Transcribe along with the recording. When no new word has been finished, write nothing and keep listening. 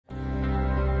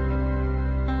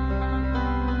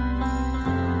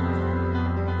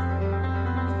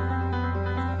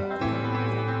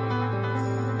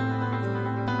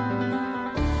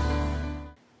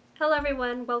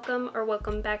everyone,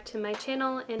 welcome back to my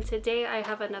channel, and today I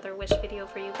have another wish video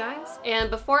for you guys. And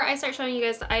before I start showing you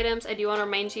guys the items, I do want to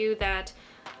remind you that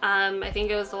I think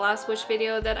it was the last wish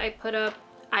video that I put up,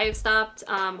 I've stopped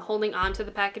holding on to the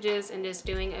packages and just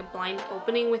doing a blind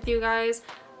opening with you guys.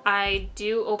 I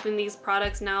do open these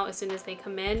products now as soon as they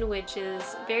come in, which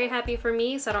is very happy for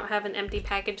me, so I don't have an empty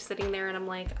package sitting there and I'm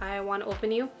like, I want to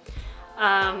open you.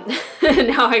 Now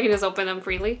I can just open them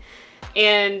freely.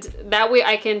 And that way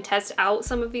I can test out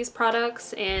some of these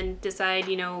products and decide,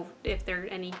 you know, if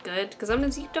they're any good. Because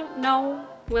sometimes you don't know,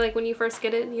 like when you first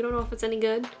get it, you don't know if it's any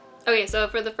good. Okay, so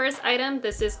for the first item,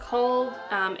 this is called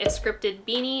a scripted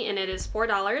beanie and it is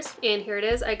 $4. And here it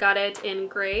is. I got it in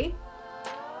gray.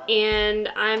 And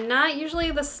I'm not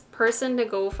usually this person to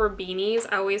go for beanies.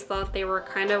 I always thought they were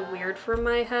kind of weird for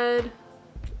my head.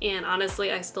 And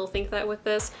honestly, I still think that with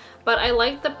this, but I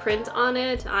like the print on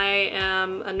it. I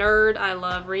am a nerd. I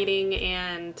love reading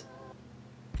and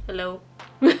hello.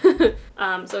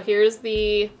 So here's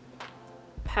the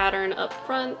pattern up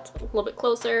front, a little bit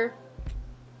closer.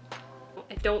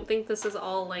 I don't think this is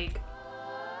all like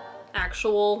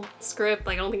actual script.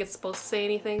 Like I don't think it's supposed to say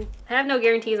anything. I have no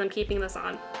guarantees I'm keeping this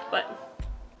on, but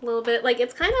a little bit. Like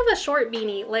it's kind of a short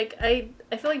beanie. Like I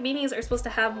feel like beanies are supposed to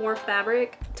have more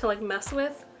fabric to like mess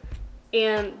with.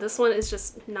 And this one is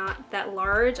just not that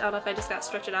large. I don't know if I just got to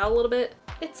stretch it out a little bit.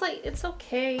 It's like, it's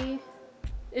okay.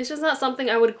 It's just not something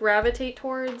I would gravitate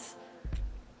towards.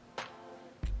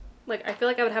 Like, I feel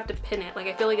like I would have to pin it. Like,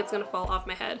 I feel like it's gonna fall off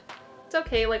my head. It's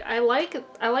okay. Like, I like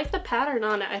the pattern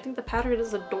on it. I think the pattern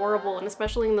is adorable, and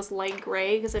especially in this light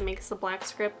gray because it makes the black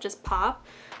script just pop.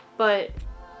 But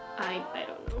I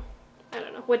don't know. I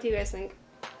don't know. What do you guys think?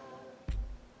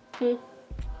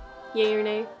 Yay or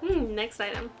nay? Next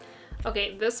item.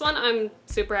 Okay, this one I'm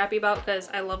super happy about because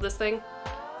I love this thing.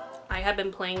 I have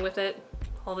been playing with it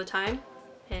all the time.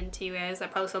 And to you guys, that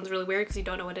probably sounds really weird because you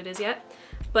don't know what it is yet.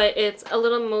 But it's a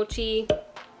little Mochi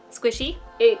Squishy.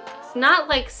 It's not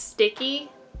like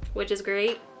sticky, which is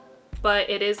great, but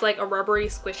it is like a rubbery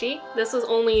squishy. This was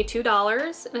only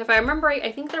 $2. And if I remember right,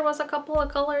 I think there was a couple of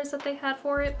colors that they had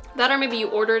for it. That or maybe you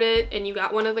ordered it and you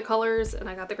got one of the colors and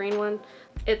I got the green one.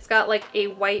 It's got like a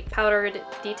white powdered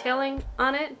detailing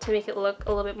on it to make it look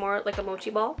a little bit more like a mochi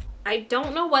ball. I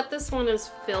don't know what this one is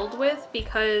filled with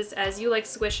because as you like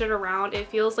squish it around, it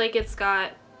feels like it's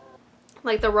got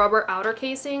like the rubber outer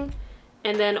casing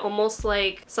and then almost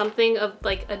like something of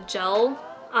like a gel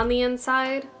on the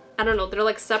inside. I don't know, they're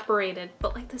like separated,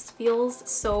 but like this feels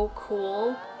so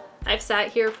cool. I've sat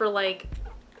here for like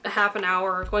a half an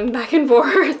hour going back and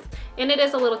forth, and it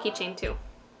is a little keychain too.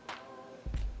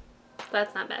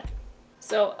 That's not bad.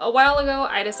 So a while ago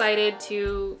I decided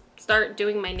to start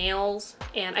doing my nails,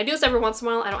 and I do this every once in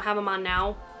a while. I don't have them on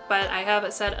now, but I have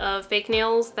a set of fake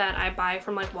nails that I buy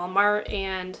from like Walmart,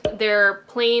 and they're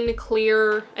plain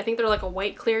clear, I think they're like a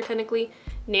white clear technically,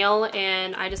 nail,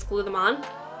 and I just glue them on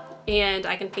and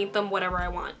I can paint them whatever I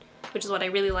want, which is what I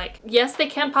really like. Yes, they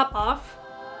can pop off.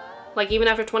 Like even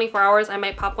after 24 hours I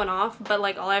might pop one off, but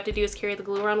like all I have to do is carry the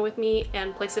glue around with me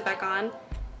and place it back on.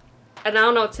 And I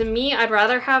don't know, to me I'd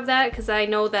rather have that because I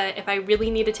know that if I really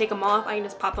need to take them off, I can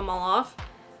just pop them all off.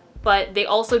 But they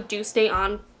also do stay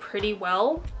on pretty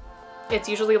well. It's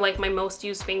usually like my most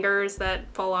used fingers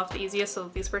that fall off the easiest,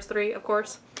 so these first three of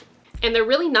course. And they're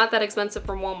really not that expensive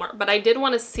from Walmart, but I did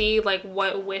want to see like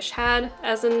what Wish had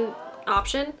as an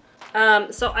option.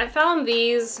 So I found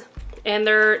these and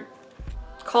they're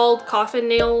called Coffin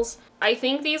nails. I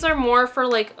think these are more for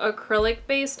like acrylic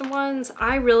based ones.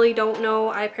 I really don't know.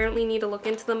 I apparently need to look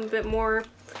into them a bit more,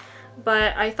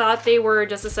 but I thought they were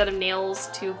just a set of nails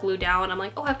to glue down. I'm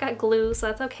like, oh, I've got glue, so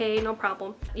that's okay, no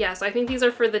problem. Yeah, so I think these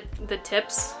are for the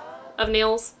tips of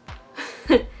nails.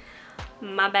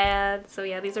 My bad. So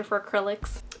yeah, these are for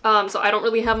acrylics. So I don't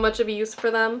really have much of a use for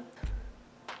them.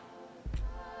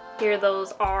 Here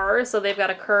those are. So they've got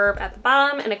a curve at the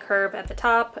bottom and a curve at the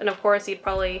top. And of course you'd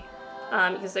probably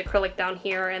use the acrylic down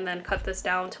here and then cut this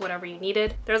down to whatever you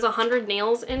needed. There's 100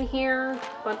 nails in here,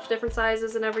 a bunch of different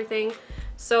sizes and everything.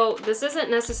 So this isn't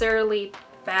necessarily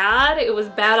bad. It was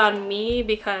bad on me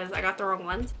because I got the wrong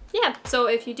ones. Yeah, so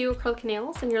if you do acrylic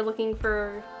nails and you're looking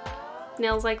for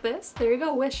nails like this, there you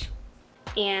go, Wish.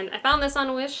 And I found this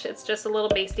on Wish. It's just a little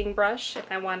basting brush if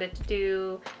I wanted to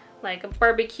do like a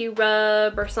barbecue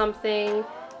rub or something.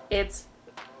 It's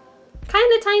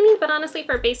kind of tiny, but honestly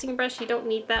for a basting brush you don't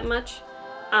need that much.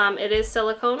 It is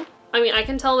silicone. I mean, I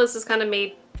can tell this is kind of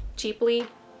made cheaply.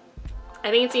 I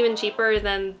think it's even cheaper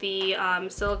than the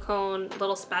silicone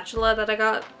little spatula that I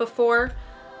got before,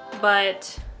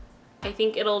 but I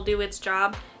think it'll do its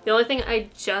job. The only thing I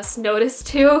just noticed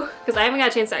too, because I haven't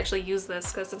got a chance to actually use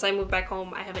this because since I moved back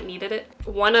home I haven't needed it.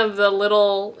 One of the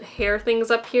little hair things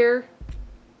up here,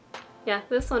 yeah,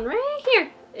 this one right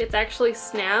here, it's actually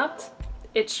snapped.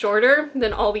 It's shorter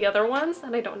than all the other ones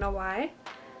and I don't know why.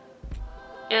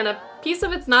 And a piece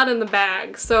of it's not in the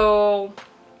bag, so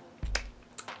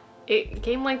it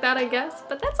came like that, I guess,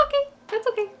 but that's okay. That's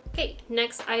okay. Okay,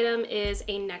 next item is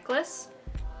a necklace.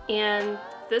 And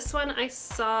this one I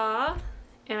saw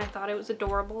and I thought it was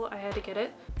adorable. I had to get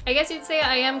it. I guess you'd say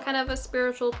I am kind of a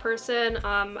spiritual person.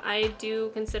 I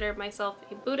do consider myself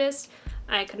a Buddhist.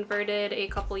 I converted a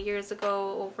couple years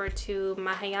ago over to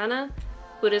Mahayana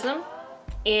Buddhism.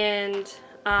 And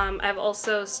I've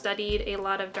also studied a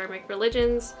lot of Dharmic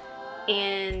religions.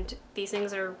 And these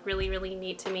things are really, really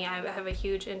neat to me. I have a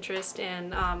huge interest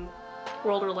in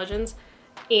world religions.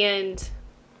 And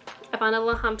I found a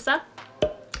little Hamsa.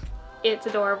 It's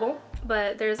adorable,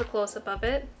 but there's a close-up of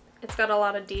it. It's got a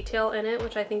lot of detail in it,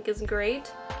 which I think is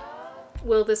great.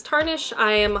 Will this tarnish?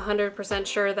 I am 100%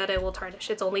 sure that it will tarnish.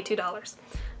 It's only $2,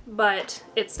 but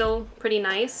it's still pretty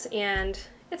nice, and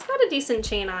it's got a decent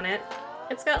chain on it.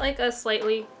 It's got like a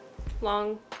slightly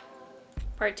long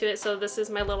part to it, so this is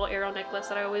my little arrow necklace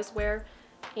that I always wear,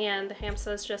 and the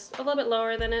Hamsa is just a little bit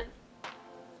lower than it.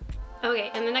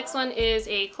 Okay, and the next one is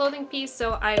a clothing piece,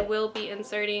 so I will be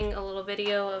inserting a little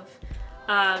video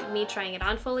of me trying it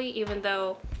on fully, even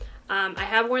though I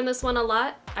have worn this one a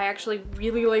lot. I actually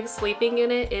really like sleeping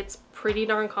in it. It's pretty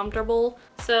darn comfortable.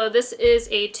 So this is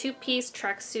a two-piece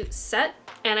tracksuit set,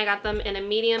 and I got them in a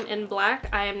medium in black.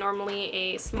 I am normally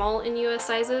a small in US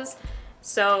sizes,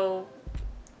 so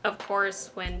of course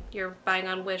when you're buying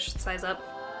on Wish, size up.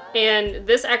 And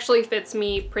this actually fits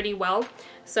me pretty well.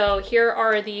 So here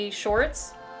are the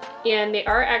shorts, and they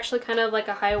are actually kind of like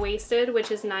a high-waisted,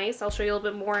 which is nice. I'll show you a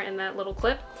little bit more in that little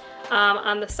clip.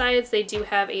 On the sides, they do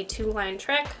have a two-line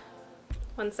track,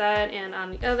 one side and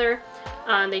on the other.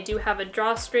 They do have a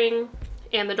drawstring,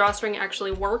 and the drawstring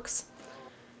actually works,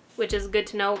 which is good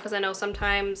to know because I know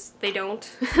sometimes they don't.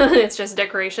 It's just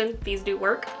decoration. These do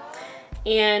work.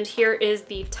 And here is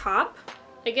the top.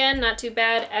 Again, not too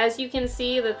bad. As you can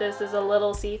see that this is a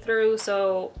little see-through,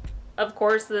 so of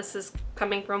course this is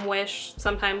coming from Wish.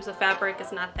 Sometimes the fabric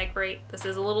is not that great. This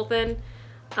is a little thin.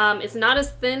 It's not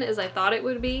as thin as I thought it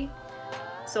would be,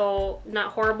 so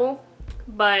not horrible,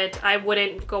 but I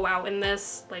wouldn't go out in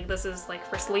this. Like, this is like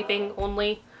for sleeping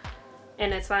only,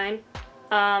 and it's fine.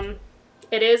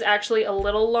 It is actually a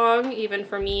little long, even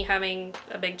for me having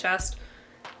a big chest.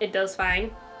 It does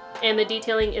fine. And the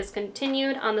detailing is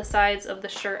continued on the sides of the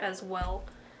shirt as well,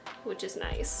 which is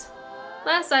nice.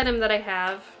 Last item that I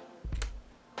have,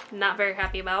 not very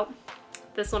happy about.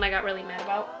 This one I got really mad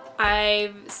about.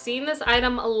 I've seen this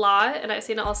item a lot, and I've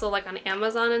seen it also like on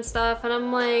Amazon and stuff, and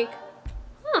I'm like,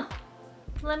 huh,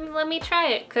 let me try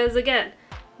it.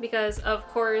 Because of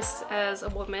course, as a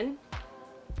woman,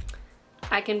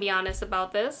 I can be honest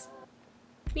about this.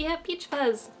 We have peach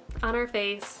fuzz on our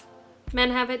face.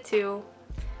 Men have it too.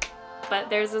 But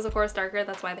theirs is of course darker,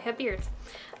 that's why they have beards.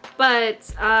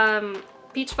 But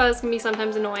peach fuzz can be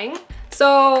sometimes annoying.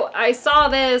 So I saw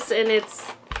this, and it's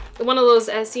one of those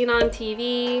as seen on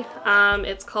TV.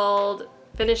 It's called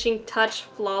Finishing Touch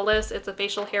Flawless. It's a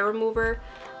facial hair remover.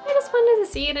 I just wanted to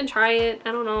see it and try it.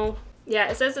 I don't know. Yeah,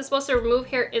 it says it's supposed to remove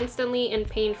hair instantly and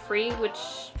pain-free, which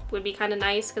would be kind of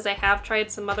nice because I have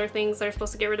tried some other things that are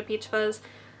supposed to get rid of peach fuzz.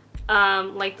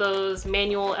 Like those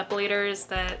manual epilators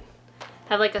that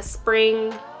have like a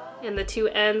spring and the two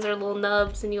ends are little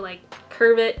nubs, and you like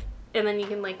curve it and then you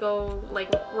can like go like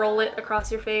roll it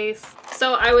across your face.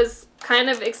 So I was kind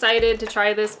of excited to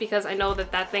try this because I know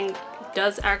that that thing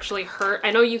does actually hurt.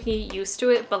 I know you can get used to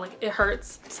it, but like it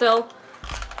hurts still.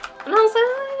 And I was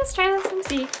like, let's try this and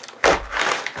see.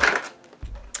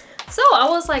 So I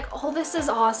was like, oh, this is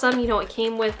awesome. You know, it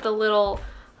came with the little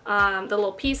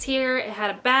piece here. It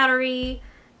had a battery,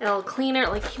 a little cleaner.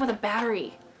 Like, it came with a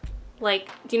battery. Like,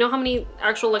 do you know how many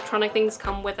actual electronic things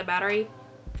come with a battery?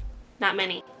 Not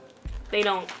many. They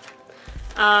don't.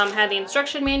 Had the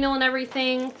instruction manual and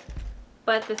everything.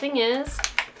 But the thing is,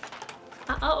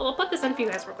 I'll put this in for you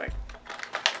guys real quick.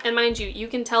 And mind you, you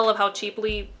can tell of how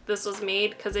cheaply this was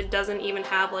made because it doesn't even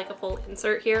have like a full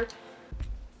insert here.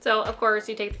 So of course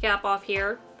you take the cap off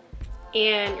here,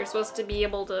 and you're supposed to be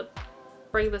able to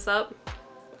bring this up,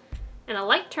 and a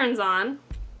light turns on,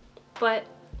 but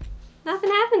nothing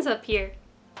happens up here.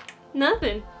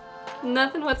 Nothing.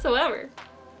 Nothing whatsoever.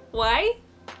 Why?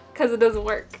 Because it doesn't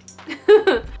work.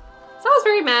 So I was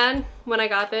very mad when I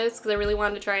got this because I really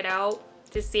wanted to try it out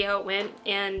to see how it went,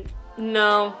 and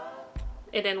no,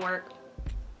 it didn't work.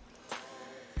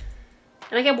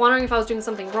 and I kept wondering if I was doing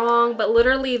something wrong, but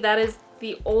literally that is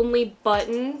the only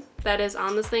button that is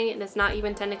on this thing, and it's not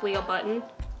even technically a button,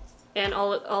 and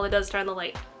all it does is turn the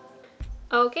light.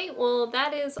 Okay, well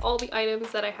that is all the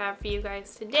items that I have for you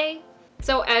guys today.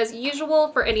 So as usual,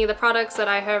 for any of the products that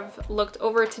I have looked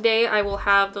over today, I will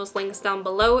have those links down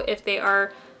below. If they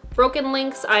are broken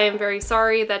links, I am very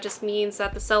sorry. That just means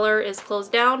that the seller is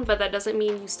closed down, but that doesn't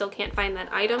mean you still can't find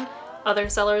that item. Other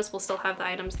sellers will still have the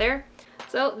items there.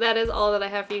 So that is all that I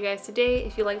have for you guys today.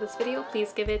 If you like this video,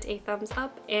 please give it a thumbs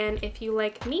up. And if you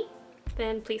like me,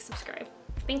 then please subscribe.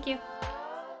 Thank you.